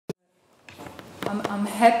I'm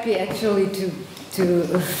happy actually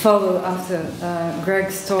to follow after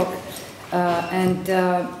Greg's talk.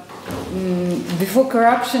 Before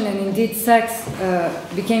corruption and indeed sex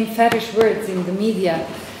became fetish words in the media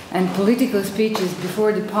and political speeches,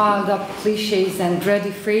 before the piled up cliches and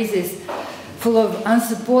ready phrases full of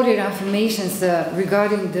unsupported affirmations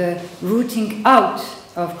regarding the rooting out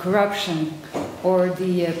of corruption or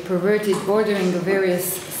the perverted bordering of various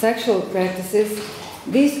sexual practices,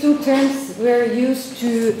 these two terms were used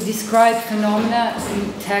to describe phenomena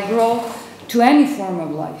integral to any form of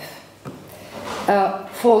life.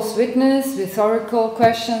 False witness, rhetorical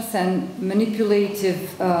questions, and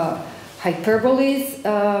manipulative hyperboles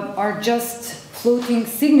are just floating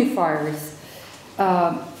signifiers,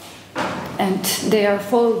 and they are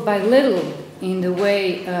followed by little in the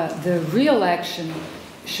way the real action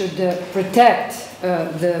should protect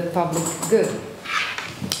the public good.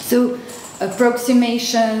 So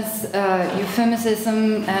approximations,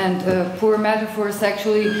 euphemism, and poor metaphors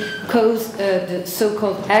actually caused the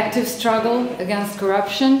so-called active struggle against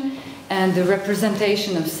corruption and the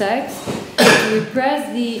representation of sex to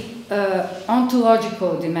repress the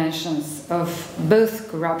ontological dimensions of both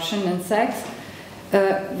corruption and sex,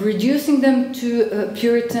 reducing them to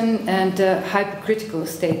Puritan and hypocritical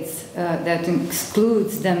states that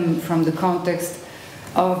excludes them from the context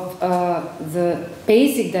of the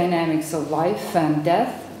basic dynamics of life and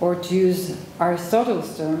death, or to use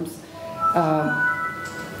Aristotle's terms,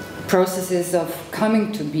 processes of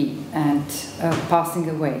coming to be and passing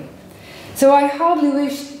away. So I hardly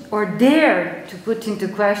wish or dare to put into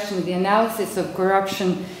question the analysis of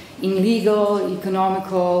corruption in legal,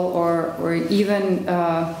 economical, or even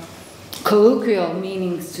colloquial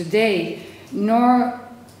meanings today, nor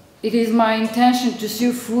it is my intention to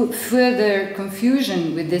sue further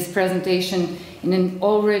confusion with this presentation in an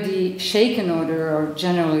already shaken order or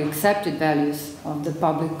generally accepted values of the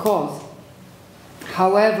public cause.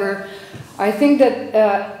 However, I think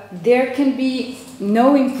that there can be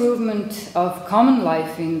no improvement of common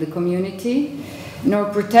life in the community, nor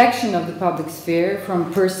protection of the public sphere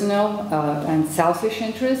from personal and selfish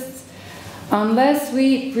interests, unless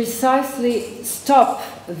we precisely stop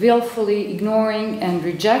willfully ignoring and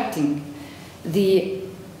rejecting the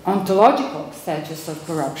ontological status of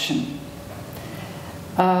corruption.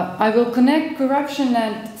 I will connect corruption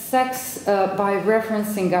and sex by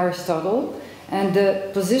referencing Aristotle and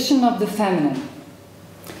the position of the feminine.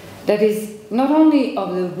 That is, not only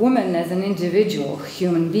of the woman as an individual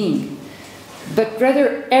human being, but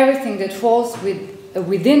rather everything that falls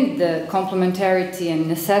within the complementarity and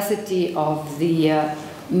necessity of the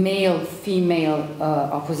male-female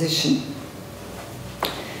opposition.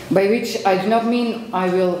 By which I do not mean I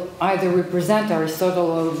will either represent Aristotle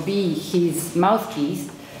or be his mouthpiece,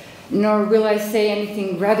 nor will I say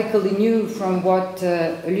anything radically new from what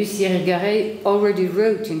Lucie Irigaray already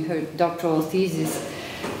wrote in her doctoral thesis,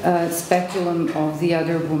 Speculum of the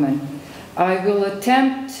Other Woman. I will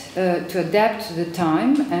attempt to adapt to the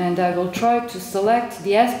time, and I will try to select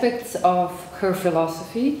the aspects of her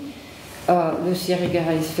philosophy, Lucie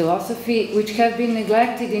Irigaray's philosophy, which have been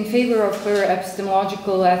neglected in favor of her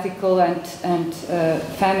epistemological, ethical, and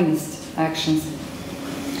feminist actions.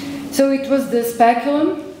 So it was the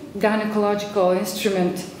speculum, gynecological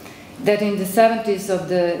instrument, that in the 70s of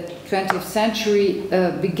the 20th century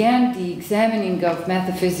began the examining of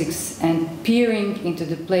metaphysics and peering into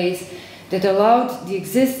the place that allowed the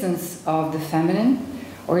existence of the feminine,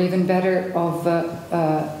 or even better, of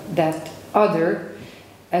that other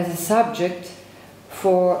as a subject,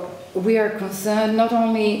 for we are concerned not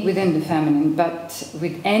only within the feminine, but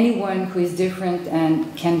with anyone who is different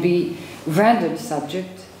and can be rendered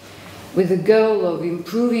subject, with the goal of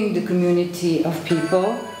improving the community of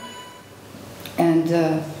people and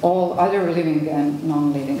all other living and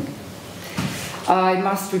non-living. I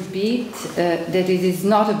must repeat that it is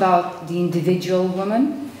not about the individual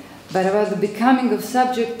woman, but about the becoming of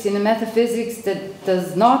subject in a metaphysics that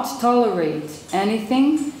does not tolerate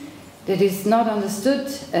anything that is not understood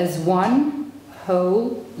as one,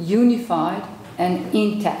 whole, unified, and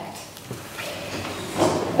intact.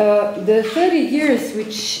 The 30 years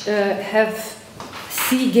which have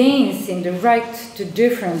seen gains in the right to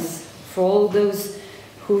difference for all those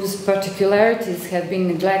whose particularities have been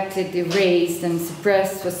neglected, erased, and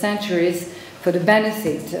suppressed for centuries for the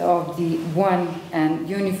benefit of the one and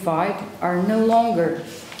unified, are no longer.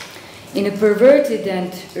 In a perverted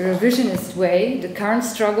and revisionist way, the current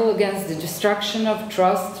struggle against the destruction of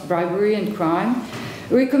trust, bribery, and crime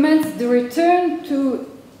recommends the return to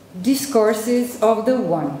discourses of the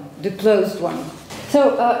one, the closed one,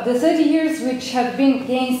 So the 30 years which have been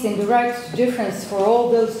gains in the right to difference for all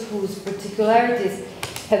those whose particularities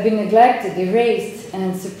have been neglected, erased,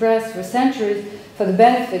 and suppressed for centuries for the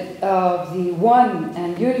benefit of the one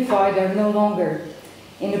and unified are no longer.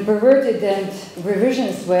 In a perverted and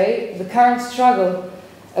revisionist way, the current struggle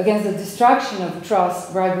against the destruction of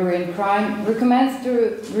trust, bribery, and crime recommends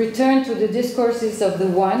to return to the discourses of the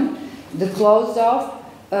one, the closed off,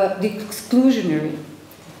 the exclusionary.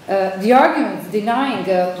 The arguments denying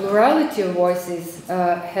a plurality of voices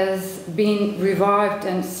has been revived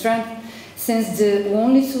and strengthened, since the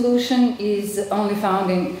only solution is only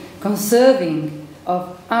found in conserving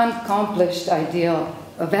of unaccomplished ideal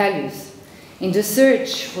values. In the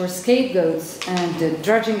search for scapegoats and the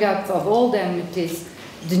drudging up of old enmities,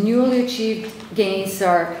 the newly achieved gains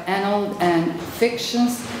are annulled and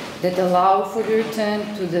fictions that allow for the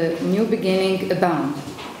return to the new beginning abound.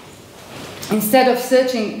 Instead of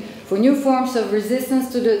searching for new forms of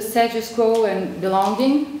resistance to the status quo and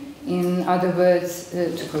belonging, in other words,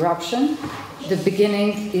 to corruption, the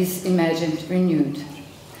beginning is imagined renewed.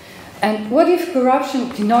 And what if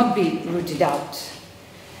corruption cannot be rooted out?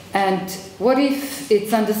 And what if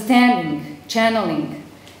its understanding, channeling,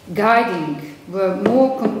 guiding were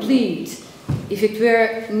more complete if it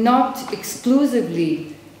were not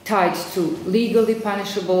exclusively tied to legally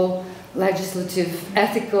punishable, legislative,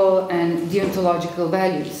 ethical, and deontological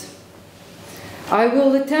values? I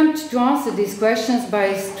will attempt to answer these questions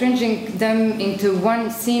by stringing them into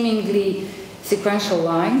one seemingly sequential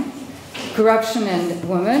line: corruption and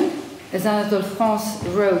women. As Anatole France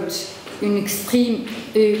wrote, une extrême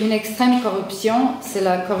corruption, c'est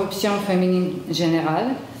la corruption féminine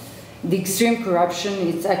générale. The extreme corruption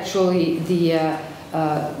is actually the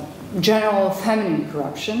general feminine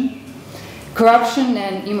corruption. Corruption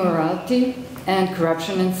and immorality, and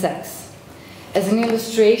corruption and sex. As an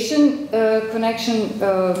illustration,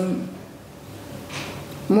 connection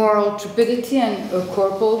moral stupidity and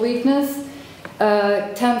corporal weakness,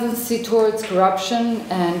 tendency towards corruption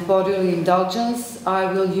and bodily indulgence,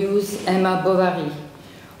 I will use Emma Bovary.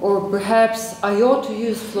 Or perhaps I ought to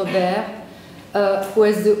use Flaubert, who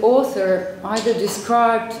as the author either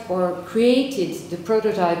described or created the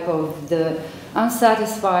prototype of the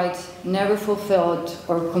unsatisfied, never fulfilled,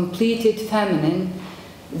 or completed feminine.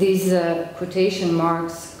 These quotation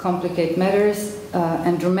marks complicate matters,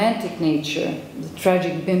 and romantic nature, the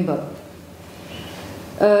tragic bimbo.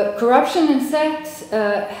 Corruption and sex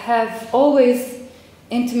have always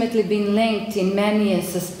intimately been linked in many a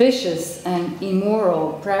suspicious and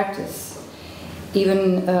immoral practice,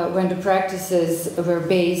 even when the practices were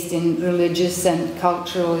based in religious and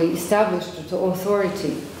culturally established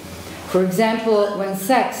authority. For example, when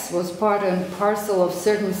sex was part and parcel of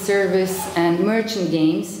certain service and merchant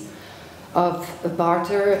games of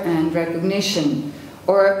barter and recognition,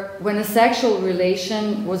 or when a sexual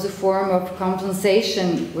relation was a form of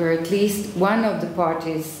compensation where at least one of the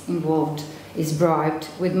parties involved is bribed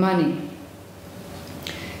with money.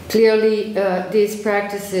 Clearly, these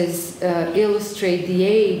practices illustrate the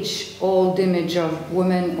age-old image of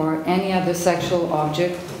women or any other sexual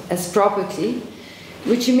object as property,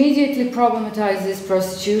 which immediately problematizes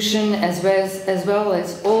prostitution as well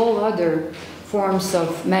as all other forms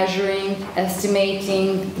of measuring,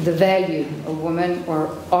 estimating the value of woman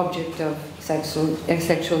or object of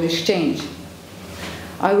sexual exchange.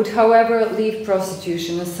 I would, however, leave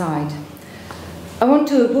prostitution aside. I want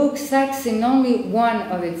to evoke sex in only one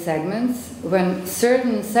of its segments, when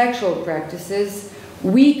certain sexual practices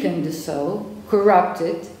weaken the soul, corrupt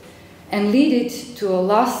it, and lead it to a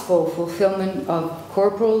lustful fulfillment of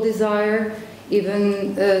corporal desire,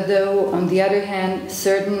 even though, on the other hand,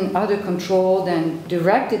 certain other controlled and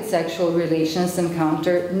directed sexual relations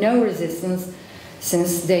encounter no resistance,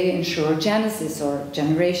 since they ensure genesis or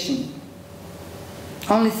generation.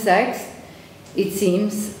 Only sex, it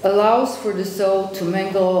seems, allows for the soul to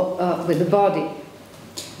mingle with the body.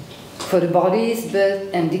 For the body is birth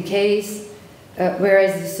and decays,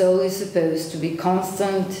 whereas the soul is supposed to be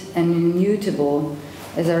constant and immutable,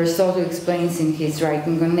 as Aristotle explains in his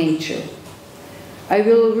writing on nature. I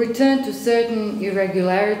will return to certain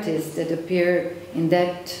irregularities that appear in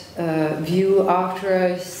that view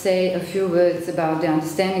after I say a few words about the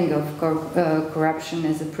understanding of corruption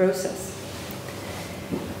as a process.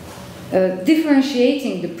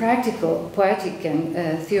 Differentiating the practical, poetic, and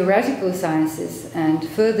theoretical sciences and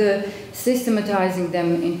further systematizing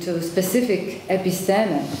them into specific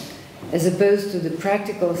episteme, as opposed to the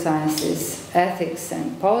practical sciences, ethics,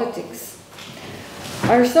 and politics.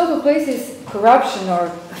 Aristotle places corruption, or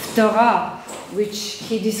phthora, which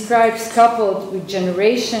he describes coupled with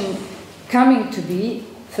generation, coming to be,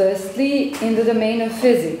 Firstly, in the domain of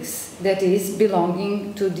physics, that is,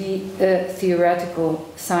 belonging to the theoretical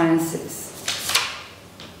sciences.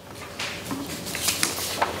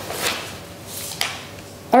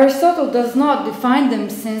 Aristotle does not define them,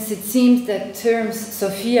 since it seems that terms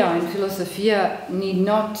Sophia and Philosophia need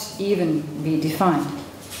not even be defined.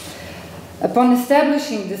 Upon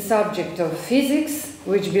establishing the subject of physics,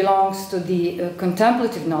 which belongs to the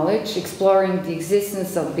contemplative knowledge, exploring the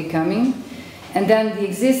existence of becoming, and then the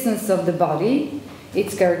existence of the body,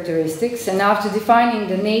 its characteristics, and after defining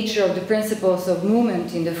the nature of the principles of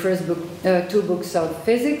movement in the first book, 2 books of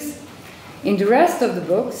physics, in the rest of the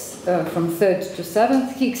books, from 3rd to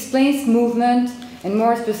 7th, he explains movement, and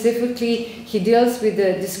more specifically, he deals with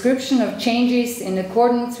the description of changes in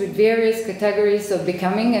accordance with various categories of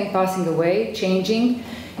becoming and passing away, changing,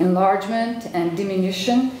 enlargement, and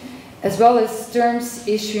diminution, as well as terms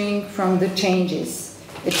issuing from the changes: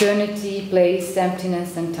 eternity, place,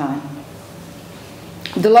 emptiness, and time.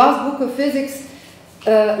 The last book of physics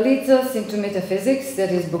leads us into metaphysics,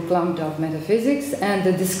 that is, book lambda of metaphysics, and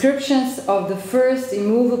the descriptions of the first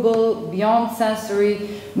immovable, beyond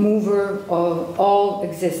sensory mover of all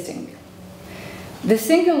existing. The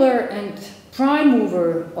singular and prime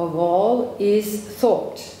mover of all is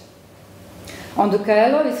thought.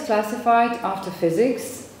 Ondokaelo is classified after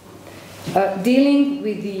physics, dealing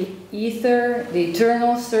with the ether, the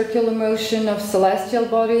eternal circular motion of celestial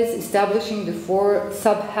bodies, establishing the 4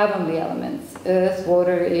 sub-heavenly elements: earth,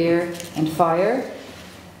 water, air, and fire,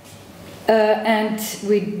 and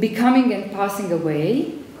with becoming and passing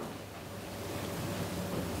away,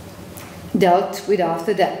 dealt with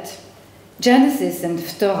after that. Genesis and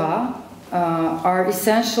Phthora are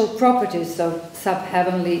essential properties of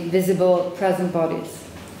sub-heavenly visible present bodies.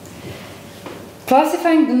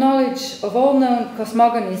 Classifying the knowledge of all known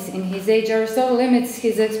cosmogonies in his age, Aristotle limits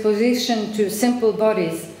his exposition to simple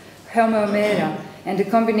bodies, homeomera, and the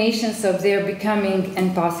combinations of their becoming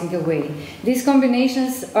and passing away. These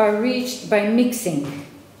combinations are reached by mixing.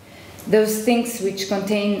 Those things which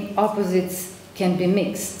contain opposites can be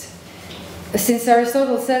mixed. Since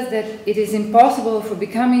Aristotle says that it is impossible for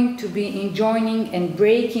becoming to be enjoining and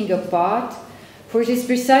breaking apart, for it is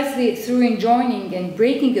precisely through enjoining and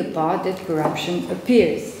breaking apart that corruption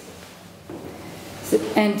appears.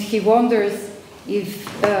 And he wonders if,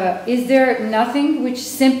 is there nothing which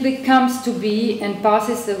simply comes to be and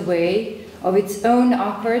passes away of its own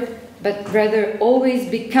accord, but rather always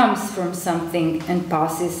becomes from something and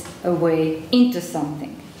passes away into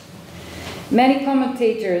something? Many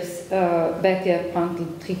commentators, Becker,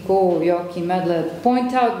 Prantl, Tricot, Yorki, Madler,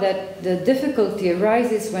 point out that the difficulty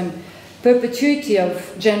arises when perpetuity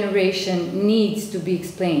of generation needs to be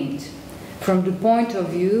explained from the point of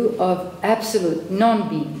view of absolute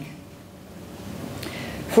non-being.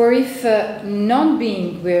 For if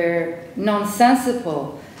non-being were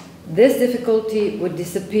nonsensical, this difficulty would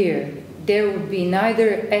disappear. There would be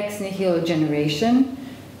neither ex nihilo generation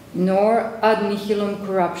nor ad nihilum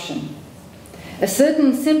corruption. A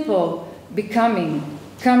certain simple becoming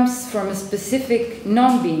comes from a specific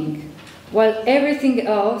non-being, while everything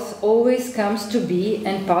else always comes to be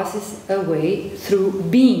and passes away through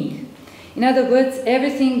being. In other words,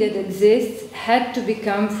 everything that exists had to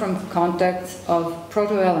become from contacts of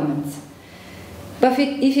proto-elements. But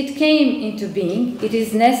if it came into being, it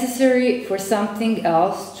is necessary for something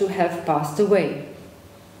else to have passed away.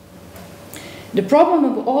 The problem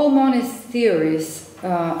of all monist theories,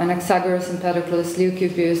 Anaxagoras, Empedocles,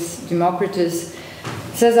 Leucippus, Democritus,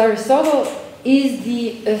 says Aristotle, is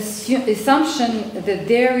the assumption that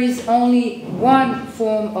there is only one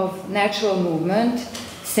form of natural movement,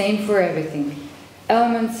 same for everything.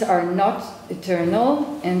 Elements are not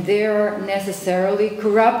eternal, and they are necessarily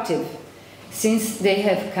corruptive, since they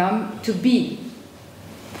have come to be.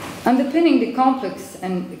 Underpinning the complex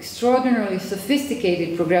and extraordinarily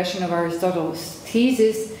sophisticated progression of Aristotle's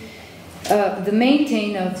thesis, the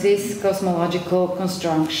maintaining of this cosmological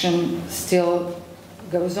construction still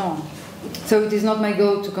goes on. So it is not my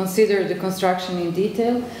goal to consider the construction in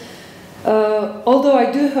detail, although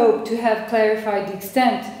I do hope to have clarified the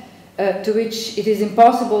extent to which it is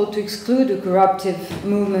impossible to exclude a corruptive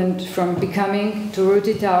movement from becoming, to root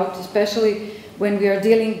it out, especially when we are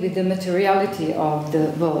dealing with the materiality of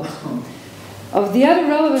the world. Of the other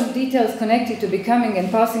relevant details connected to becoming and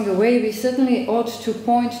passing away, we certainly ought to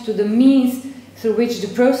point to the means through which the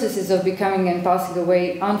processes of becoming and passing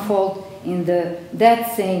away unfold in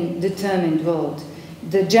that same determined world.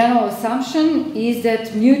 The general assumption is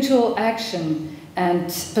that mutual action and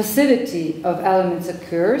passivity of elements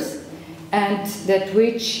occurs, and that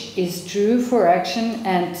which is true for action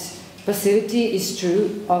and passivity is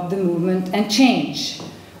true of the movement and change.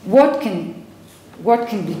 What can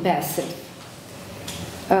be passive?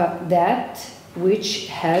 That which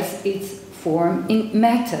has its form in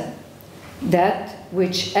matter. That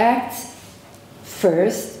which acts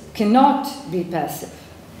first cannot be passive.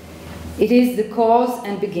 It is the cause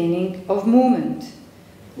and beginning of movement.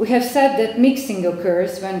 We have said that mixing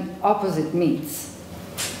occurs when opposite meets.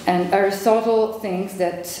 And Aristotle thinks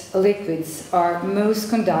that liquids are most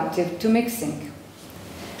conducive to mixing.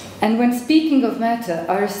 And when speaking of matter,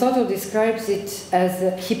 Aristotle describes it as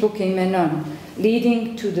a hypokeimenon,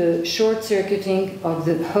 leading to the short-circuiting of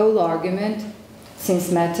the whole argument,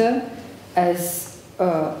 since matter, as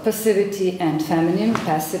passivity and feminine,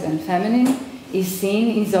 passive and feminine, is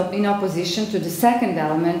seen in opposition to the second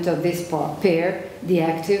element of this pair, the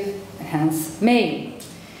active, hence male.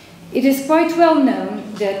 It is quite well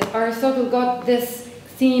known that Aristotle got this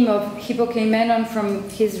theme of hypokeimenon from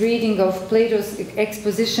his reading of Plato's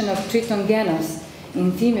exposition of tritongenos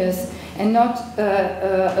in Timaeus, and not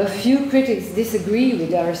a few critics disagree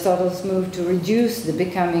with Aristotle's move to reduce the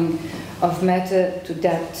becoming of matter to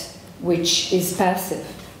that which is passive.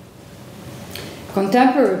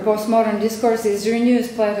 Contemporary postmodern discourses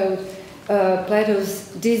renews Plato's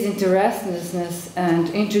disinterestedness and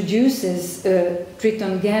introduces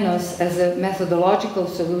tritongenos as a methodological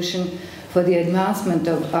solution for the advancement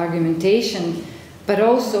of argumentation, but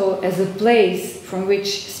also as a place from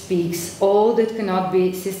which speaks all that cannot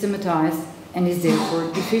be systematized and is therefore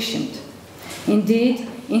deficient. Indeed,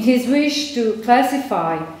 in his wish to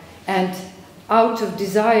classify and out of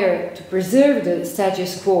desire to preserve the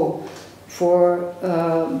status quo, for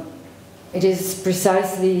it is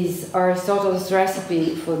precisely Aristotle's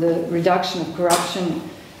recipe for the reduction of corruption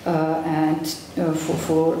and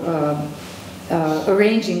for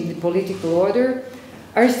arranging the political order,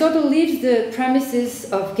 Aristotle leaves the premises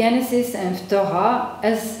of Genesis and Torah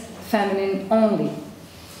as feminine only.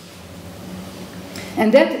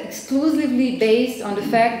 And that exclusively based on the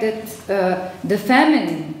fact that the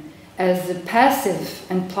feminine as a passive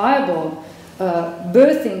and pliable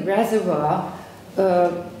birthing reservoir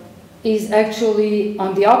is actually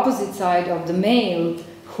on the opposite side of the male,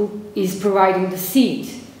 who is providing the seed,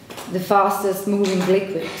 the fastest moving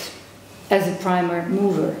liquid, as a primer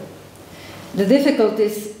mover. The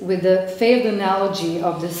difficulties with the failed analogy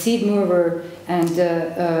of the seed mover and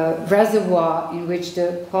the reservoir in which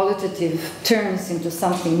the qualitative turns into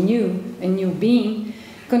something new, a new being,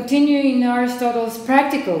 continue in Aristotle's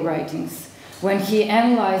practical writings, when he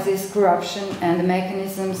analyzes corruption and the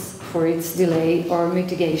mechanisms for its delay or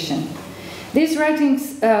mitigation. These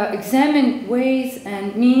writings examine ways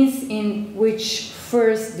and means in which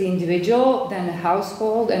first the individual, then a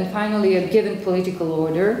household, and finally a given political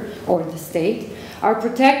order, or the state, are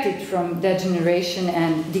protected from degeneration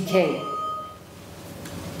and decay.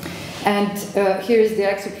 And here is the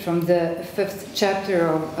excerpt from the 5th chapter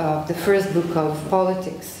of the first book of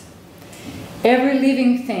Politics. Every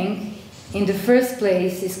living thing, in the first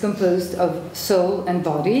place, is composed of soul and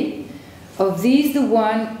body. Of these, the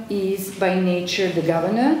one is by nature the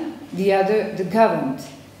governor, the other the governed.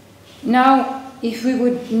 Now, if we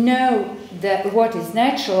would know that what is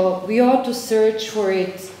natural, we ought to search for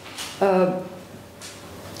it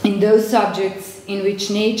in those subjects in which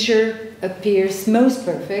nature appears most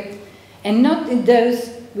perfect, and not in those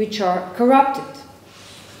which are corrupted,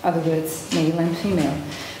 in other words, male and female.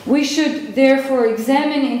 We should therefore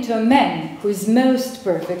examine into a man who is most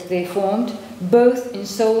perfectly formed, both in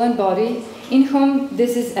soul and body, in whom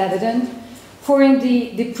this is evident, for in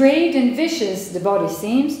the depraved and vicious the body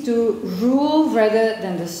seems to rule rather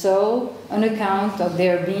than the soul, on account of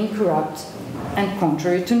their being corrupt and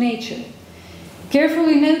contrary to nature.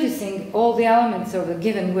 Carefully noticing all the elements of a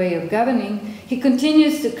given way of governing, he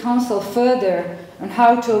continues to counsel further on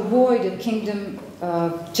how to avoid a kingdom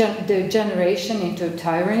of degeneration into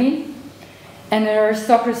tyranny, an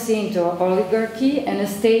aristocracy into oligarchy, and a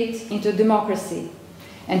state into democracy.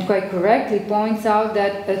 And quite correctly points out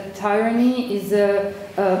that a tyranny is a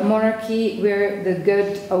monarchy where the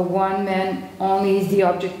good of one man only is the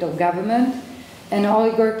object of government, an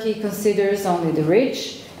oligarchy considers only the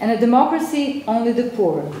rich, and a democracy only the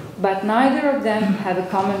poor, but neither of them have a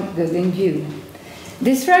common good in view.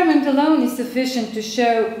 This fragment alone is sufficient to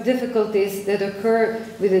show difficulties that occur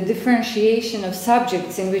with the differentiation of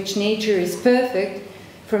subjects in which nature is perfect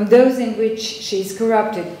from those in which she is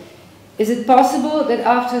corrupted. Is it possible that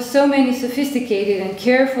after so many sophisticated and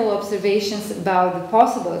careful observations about the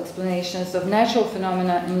possible explanations of natural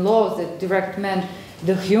phenomena and laws that direct man,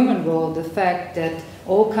 the human world, the fact that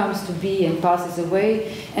all comes to be and passes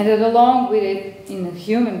away, and that along with it, in a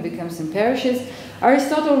human becomes and perishes,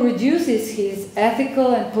 Aristotle reduces his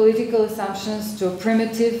ethical and political assumptions to a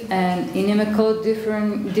primitive and inimical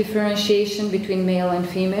differentiation between male and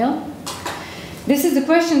female. This is the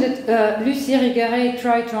question that Lucie Rigaret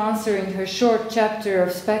tried to answer in her short chapter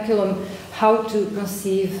of Speculum, How to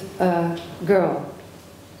Conceive a Girl,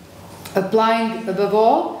 applying, above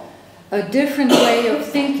all, a different way of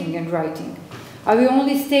thinking and writing. I will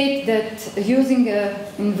only state that using an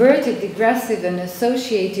inverted, digressive, and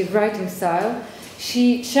associative writing style,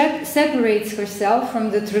 she separates herself from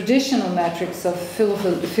the traditional metrics of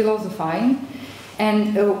philosophizing,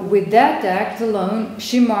 and with that act alone,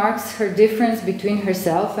 she marks her difference between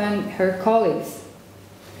herself and her colleagues.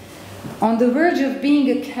 On the verge of being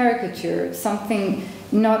a caricature, something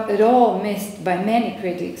not at all missed by many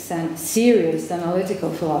critics and serious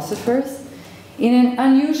analytical philosophers, in an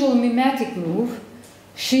unusual mimetic move,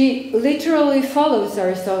 she literally follows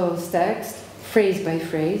Aristotle's text, phrase by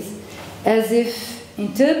phrase, as if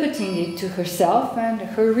interpreting it to herself and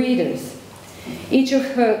her readers. Each of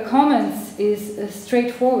her comments is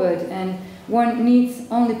straightforward, and one needs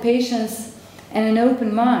only patience and an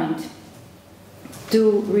open mind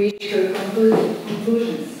to reach her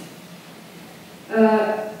conclusions.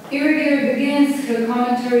 Irrigator begins her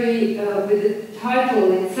commentary with the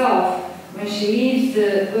title itself when she leaves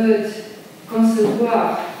the word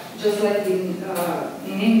concevoir, just like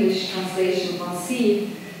in English translation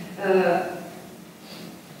conceive,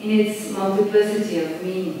 in its multiplicity of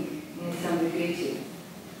meaning, in its ambiguity.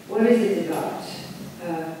 What is it about?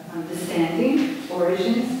 Understanding,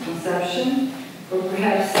 origins, conception, or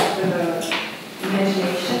perhaps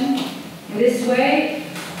imagination? In this way,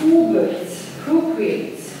 who births, who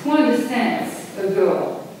creates, who understands a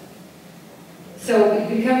girl? So it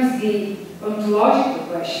becomes the ontological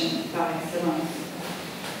question par excellence.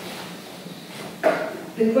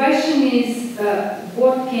 The question is,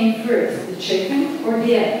 what came first, the chicken or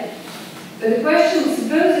the egg? But the question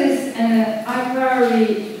supposes an a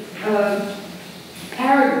priori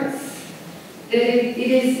arrogance, that it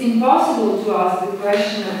is impossible to ask the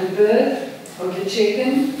question of the bird, or the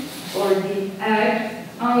chicken, or the egg,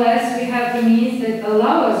 unless we have the means that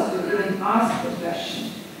allow us to even ask the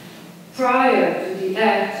question. Prior to the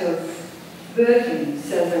act of birthing,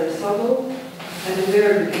 says Aristotle, at the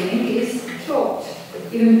very beginning, is thought.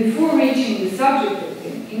 Even before reaching the subject of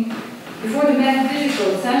thinking, before the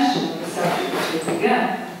metaphysical ascension of the subject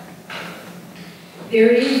began, there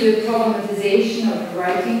is the problematization of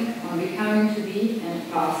writing on becoming to be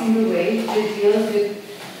and passing away that deals with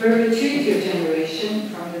perpetuity of generation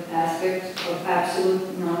from the aspect of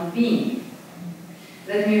absolute non-being.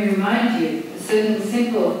 Let me remind you, a certain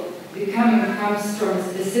simple becoming comes from a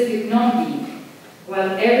specific non-being,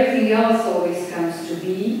 while everything else always comes to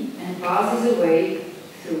be and passes away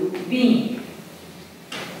through being.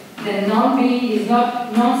 Then non-being is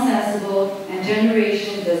not non-sensible, and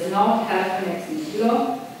generation does not happen ex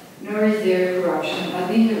nihilo, nor is there corruption ad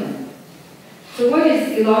nihilum. So what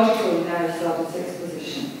is illogical in Aristotle's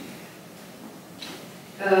exposition?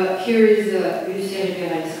 Here is Lucie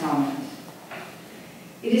Rigaret's comment.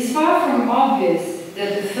 It is far from obvious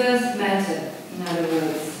that the first matter, in other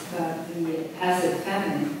words, the acid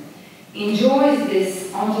feminine, enjoys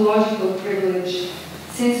this ontological privilege,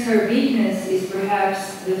 since her weakness is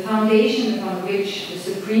perhaps the foundation upon which the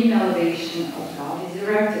supreme elevation of God is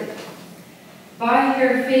erected. By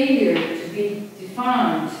her failure to be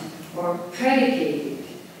defined or predicated,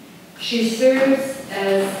 she serves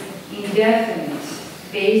as indefinite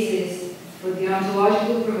basis for the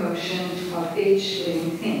ontological promotion of each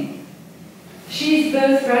living thing. She is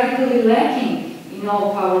both radically lacking in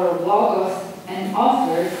all power of logos and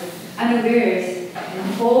offers, unawares,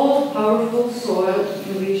 an all-powerful soil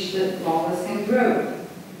in which the logos can grow.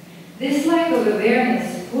 This lack of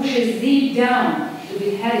awareness pushes deep down to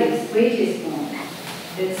the heaviest, weightiest point,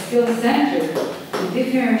 that still centered,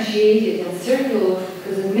 differentiated and circular,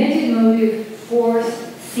 because admitted motive force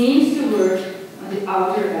seems to work on the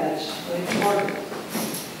outer edge of its orbit.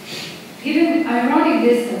 Given ironic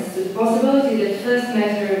distance to the possibility that first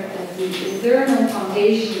matter as the eternal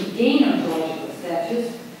foundation gain ontological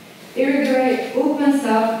status, Rigaret opens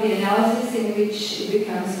up the analysis in which it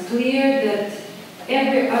becomes clear that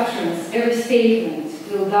every utterance, every statement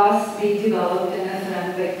will thus be developed and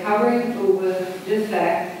affirmed by covering over the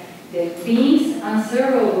fact that being's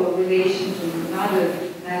unseverable relation to matter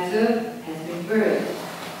has been buried.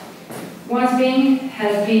 Once being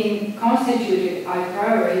has been constituted a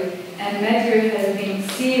priori, and matter has been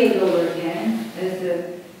sealed over again as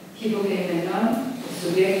the hypokeimenon, the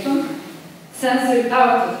subjectum, censored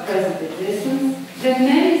out of present existence, then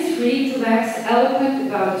man is free to wax eloquent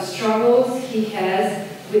about the struggles he has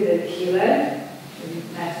with the Hillel,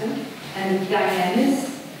 the matter, and the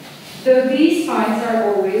dynamics, though these fights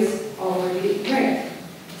are always already great.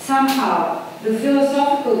 Somehow, the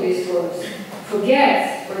philosophical discourse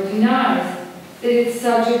forgets or denies that its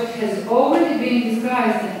subject has already been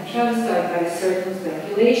disguised and travestied by a certain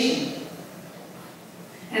speculation.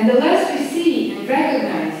 And the less we see and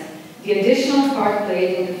recognize the additional part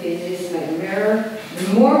played in the physics like a mirror,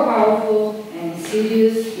 the more powerful and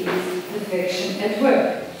insidious is the fiction at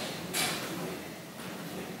work.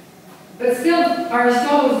 But still,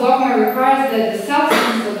 Aristotle's dogma requires that the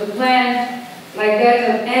substance of the plant, like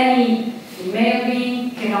that of any female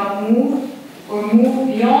being, cannot move or move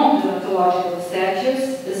beyond the ontological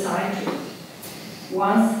status assigned to it,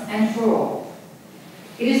 once and for all.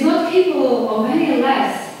 It is not capable of any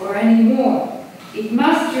less or any more. It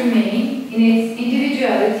must remain in its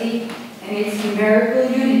individuality and its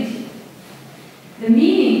numerical unity. The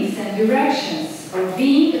meanings and directions of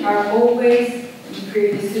being are always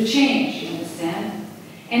impervious to change, you understand?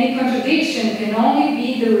 Any contradiction can only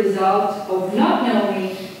be the result of not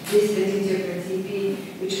knowing this petitio principii,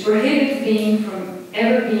 which prohibits being from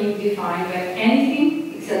ever being defined by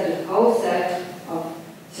anything except a whole set of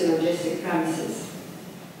syllogistic premises.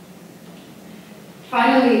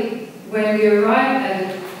 Finally, when we arrive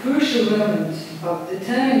at the crucial moment of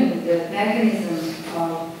determining the mechanism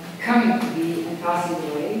of coming to be and passing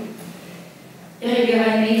away,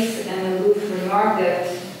 Irigaray makes an aloof remark that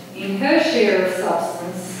in her share of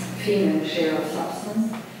substance, female share of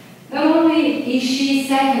substance, not only is she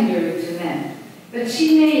secondary to men, but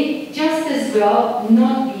she may just as well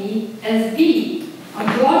not be as be.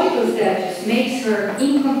 Ontological status makes her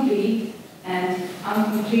incomplete and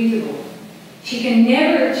uncompletable. She can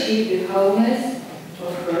never achieve the wholeness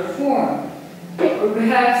of her form, or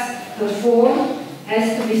perhaps her form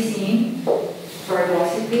has to be seen,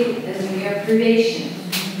 paradoxically, as mere privation.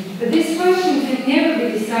 But this question can never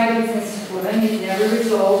be decided since form is never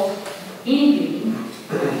resolved in being,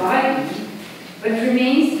 by being, but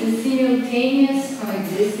remains the simultaneous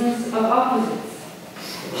coexistence of opposites.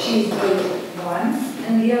 She is both one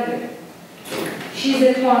and the other. She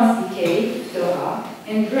is at once decay, Torah,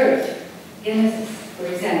 and growth, Genesis, for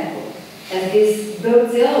example, as this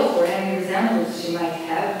bodes ill for any resemblance she might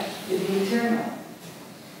have with the eternal.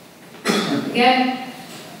 Again,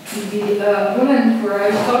 the woman for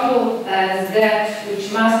Aristotle as that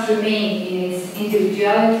which must remain in its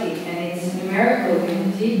individuality and its numerical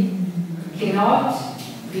unity cannot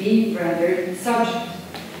be rendered subject.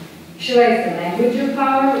 She lacks the language of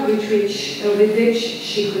power with which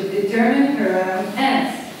she could determine her own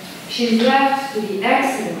ends. She is left to the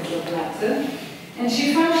accident of matter, and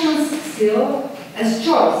she functions still as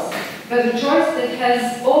choice, but a choice that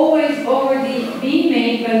has always already been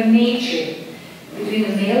made by nature between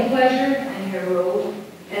the male pleasure and her role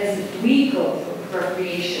as a vehicle for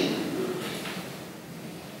procreation.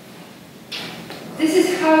 This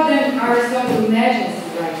is how then Aristotle imagines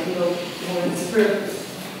the ideal woman's purpose.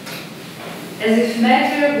 As if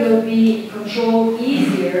matter will be controlled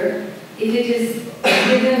easier if it is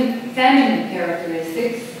given feminine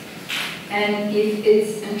characteristics, and if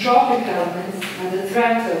its entropic elements, under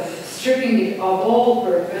threat of stripping it of all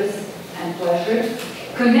purpose and pleasure,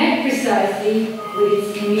 connect precisely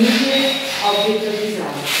with its immediate object of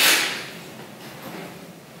desire.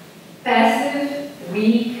 Passive,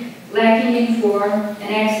 weak, lacking in form,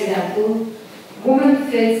 and accidental, woman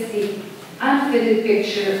fits the unfitted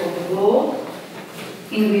picture of the globe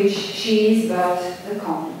in which she is but a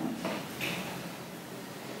complement.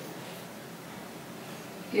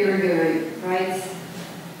 Irigaray writes,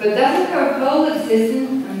 but doesn't her whole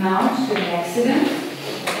existence amount to an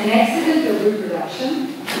accident of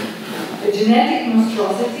reproduction, a genetic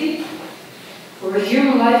monstrosity, for a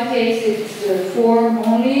human life takes its form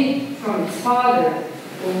only from its father,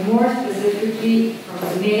 or more specifically from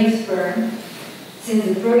the male sperm, since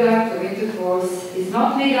the product of intercourse is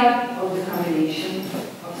not made up of the combination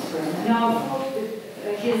of sperm and ovum.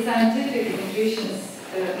 His scientific intuitions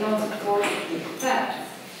not support these facts.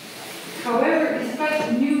 However,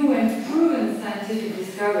 despite new and proven scientific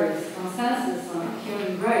discoveries, consensus on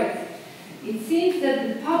human rights, it seems that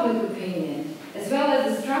the public opinion, as well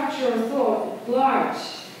as the structural thought at large,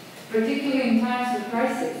 particularly in times of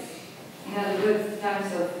crisis, in other words,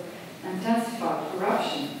 times of intensified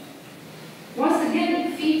corruption, once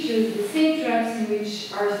again features the same traps in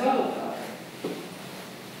which Aristotle fell.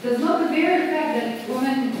 Does not the very fact that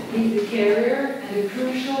woman is the carrier and the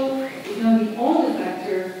crucial, if not the only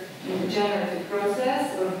factor in the generative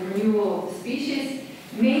process of renewal of the species,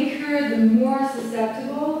 make her the more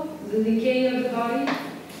susceptible, the decay of the body?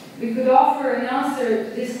 We could offer an answer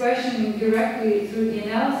to this question directly through the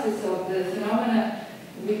analysis of the phenomena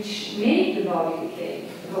which make the body decay,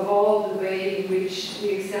 above all the way in which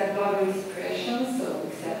we accept bodily secretions, so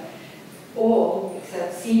accept all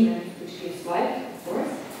except semen, which gives life, of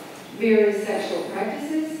course, various sexual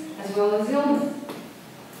practices, as well as illness.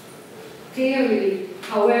 Clearly,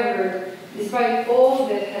 however, despite all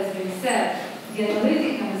that has been said, the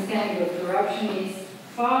analytic understanding of corruption is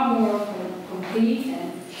far more complete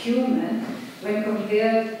and human when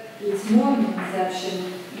compared to its modern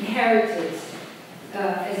conception inherited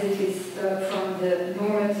as it is from the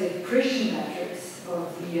normative Christian metrics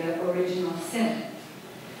of the original sin.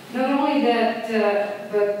 Not only that,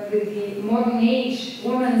 but with the modern age,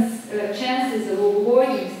 women's chances of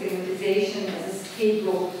avoiding stigmatization as a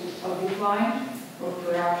scapegoat of decline or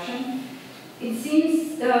corruption, it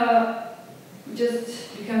seems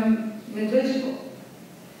just become negligible.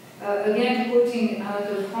 Again, quoting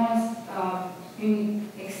Anatole France, une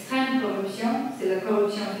extrême corruption, c'est la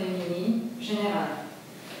corruption féminine générale.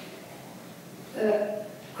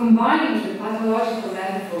 Combining the pathological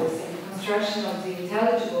metaphors in the construction of the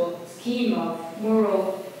intelligible scheme of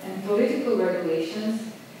moral and political regulations,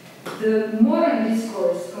 the modern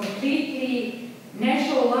discourse completely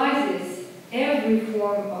naturalizes every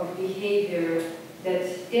form of behavior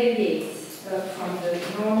that deviates from the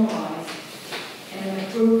normalized, and an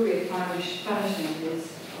appropriate punishment is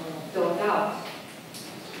doled out.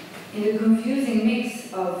 In the confusing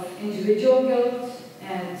mix of individual guilt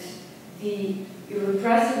and the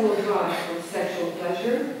irrepressible drive for sexual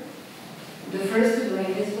pleasure, the first to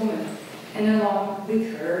blame is woman, and along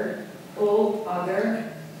with her, all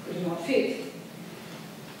other could not fit.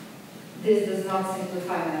 This does not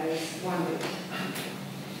simplify matters one bit.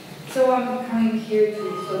 So I'm coming here to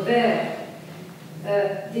Flaubert.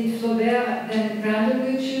 Did Flaubert then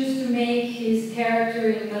randomly choose to make his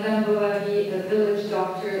character in Madame Bovary a village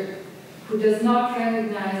doctor who does not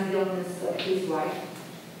recognize the illness of his wife?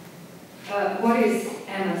 What is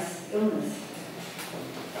Emma's illness?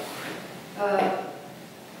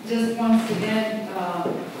 Just once again,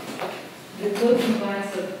 the closing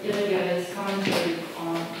lines of Irigaray commentary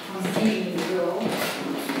on conceiving the girl.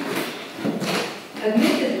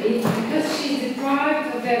 Admittedly, because she's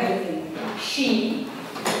deprived of everything, she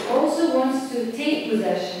also wants to take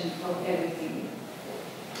possession of everything.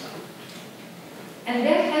 And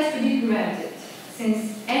that has to be granted,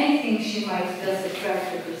 since anything she might thus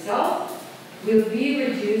attract to herself will be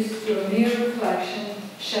reduced to a mere reflection,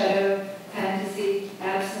 shadow, fantasy,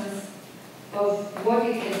 absence of what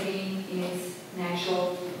it has been in its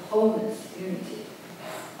natural wholeness, unity.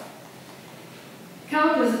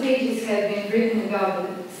 Countless pages have been written about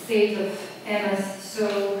the state of Emma's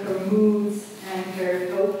soul, her moods, and her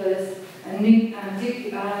hopeless,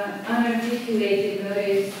 unarticulated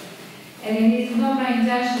motives. And it is not my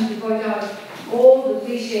intention to point out all the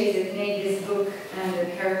cliches that make this book and the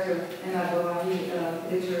character of Emma Bovary a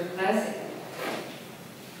literary classic.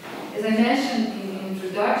 As I mentioned in the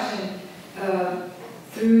introduction,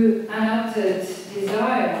 through unuttered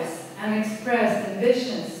desires, unexpressed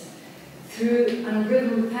ambitions, through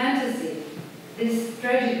unbridled fantasy, this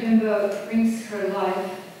tragic bimbo brings her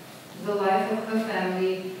life, the life of her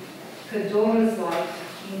family, her daughter's life,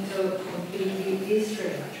 into completely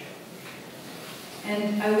history.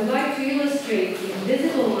 And I would like to illustrate the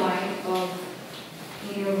invisible line of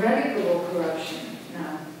ineradicable corruption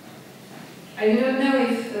now. I do not know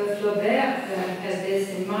if Flaubert has this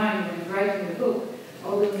in mind when writing the book,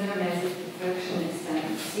 although known as a perfectionist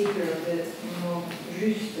and seeker of the more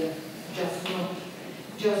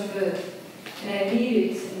just birth. And I leave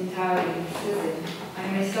it entirely implicit. I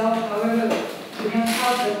myself, however, do not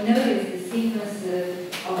help but notice the sequence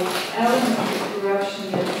of elements of corruption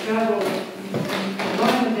that travel from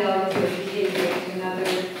one modality of behavior to another,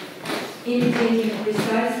 imitating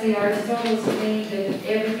precisely Aristotle's claim that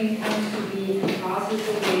everything comes to be in a process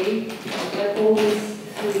of way, but always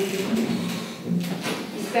through human,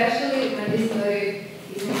 especially when this motive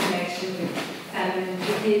is in connection with feminine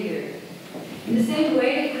behavior. In the same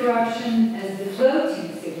way, corruption as the floating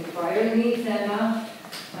signifier leads Emma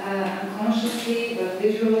unconsciously but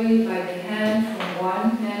literally by the hand from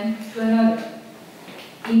one man to another.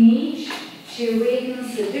 In each, she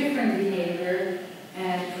awakens a different behavior,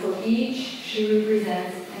 and for each, she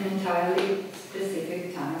represents an entirely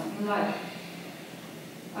specific time in life.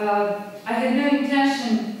 I had no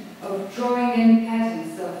intention of drawing any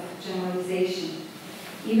patterns of generalization,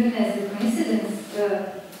 even as a coincidence.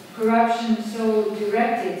 Corruption so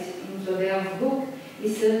directed in Flaubert's book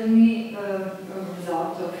is certainly a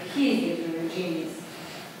result of his literary genius.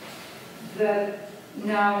 But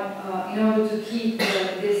Now, in order to keep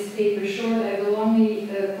this paper short, I will only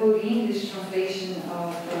quote the English translation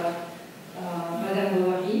of Madame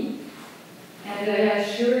Bovary. And I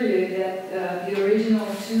assure you that the original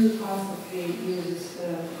too constantly uses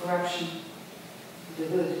corruption, the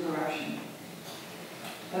word corruption.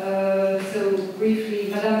 So briefly,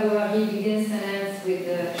 Madame Bovary begins and ends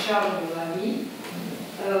with Charles Bovary,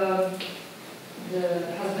 the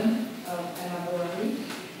husband of Emma Bovary.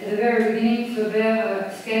 At the very beginning,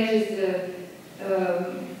 Flaubert sketches the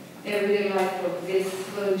everyday life of this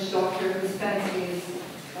village doctor who spends his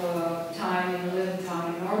time in a little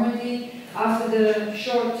town in Normandy. After the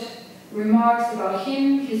short remarks about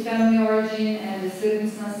him, his family origin, and the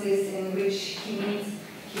circumstances in which he meets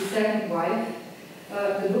his second wife,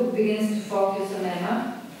 the book begins to focus on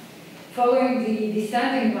Emma. Following the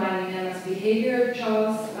descending line in Emma's behavior,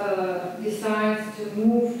 Charles decides to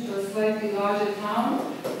move to a slightly larger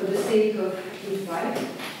town for the sake of his wife.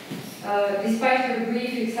 Despite her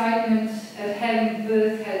brief excitement at having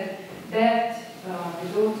birth had Beth, the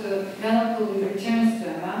daughter, melancholy returns to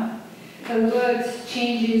Emma. Her words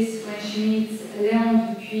changes when she meets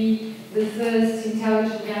Léon Dupuis, the first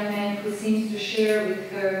intelligent young man who seems to share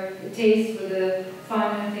with her a taste for the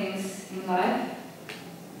finer things in life.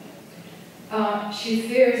 She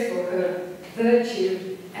fears for her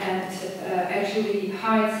virtue and actually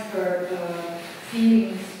hides her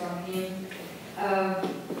feelings from him.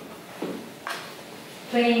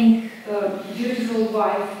 Playing a beautiful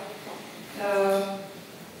wife,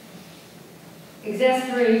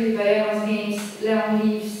 exasperated by Emma's games, Léon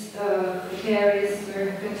leaves Paris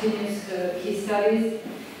where he continues his studies.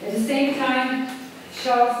 At the same time,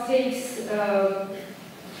 Charles takes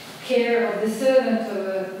care of the servant of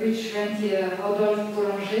a rich rentier, Rodolphe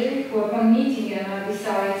Boulanger, who upon meeting Emma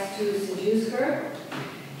decides to seduce her.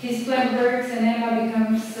 His plan works and Emma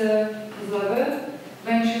becomes his lover,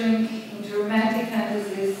 venturing into romantic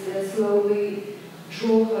fantasies that slowly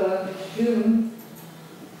draw her doom.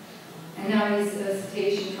 And now is a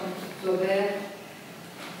citation from Flaubert.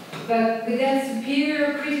 But with that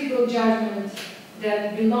superior critical judgment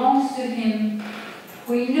that belongs to him,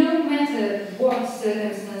 we no matter what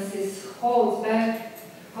circumstances holds back,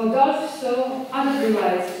 Rodolphe so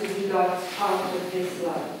underlies to be got out of this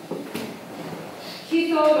love.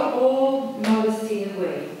 He thought of all modesty in a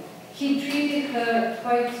way. He treated her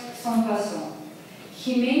quite sans façon.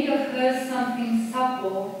 He made of her something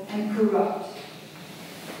supple and corrupt.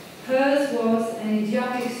 Hers was an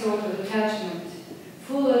idiotic sort of attachment,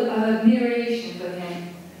 full of admiration for him,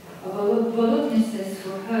 of a voluptuousness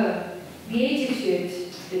for her, beatitude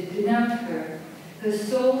that benumbed her. Her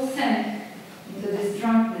soul sank into this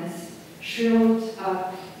drunkenness, shrivelled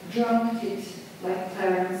up, drunk it like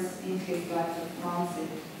Clarence in his Life of Nancy.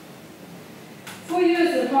 4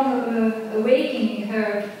 years upon awakening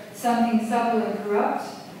her something supple and corrupt,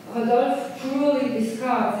 Rodolphe cruelly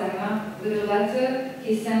discards Emma with a letter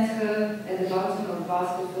he sent her at the bottom of a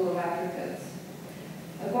basket full of apricots.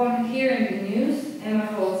 Upon hearing the news, Emma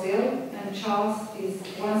falls ill, and Charles is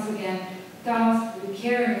once again tasked with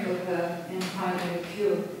caring for her and finding a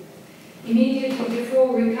cure. Immediately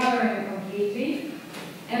before recovering completely,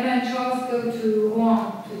 Emma and Charles go to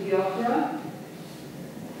Rouen to the opera,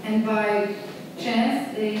 and by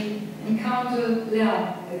chance they encounter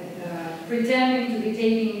Léon, pretending to be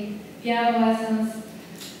taking piano lessons.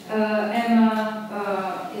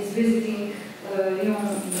 Emma is visiting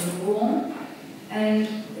Léon in Rouen, and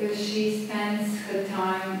she spends her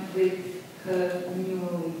time with her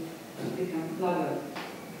newly become lover.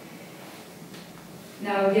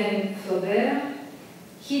 Now again, Flaubert,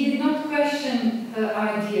 he did not question her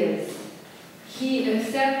ideas. He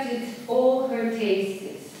accepted all her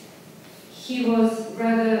tastes. He was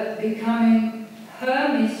rather becoming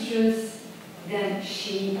her mistress than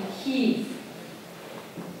she his.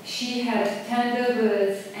 She had tender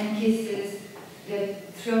words and kisses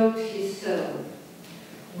that thrilled his soul.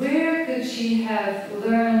 Where could she have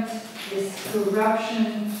learned this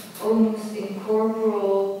corruption, almost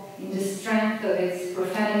incorporeal in the strength of its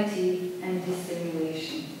profanity and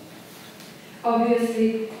dissimulation?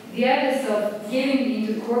 Obviously, the abyss of giving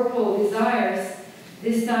into corporal desires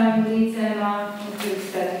this time leads Emma into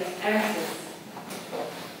ecstatic access.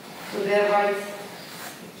 So there writes,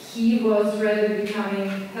 he was rather becoming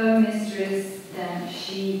her mistress than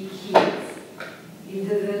she his. Il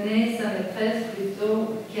devenait sa maîtresse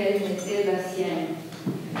plutôt qu'elle n'était la sienne.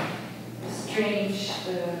 Strange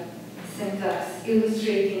syntax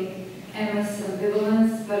illustrating Emma's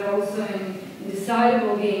ambivalence, but also an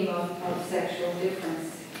indecisible game of sexual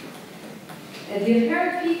difference. At the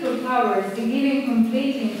apparent peak of powers, the giving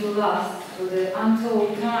completely into lust for the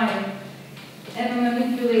untold time, Emma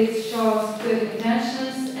manipulates Charles' good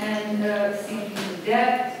intentions and sinking into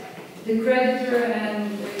debt. The creditor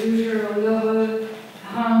and the usual lover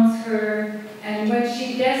haunts her, and when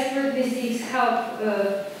she desperately seeks help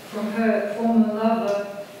from her former lover,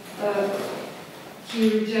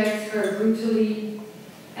 he rejects her brutally.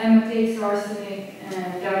 Emma takes arsenic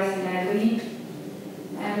and dies in agony.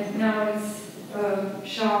 And now it's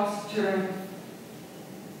Charles' turn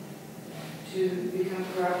to become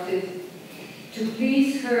corrupted. To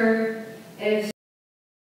please her,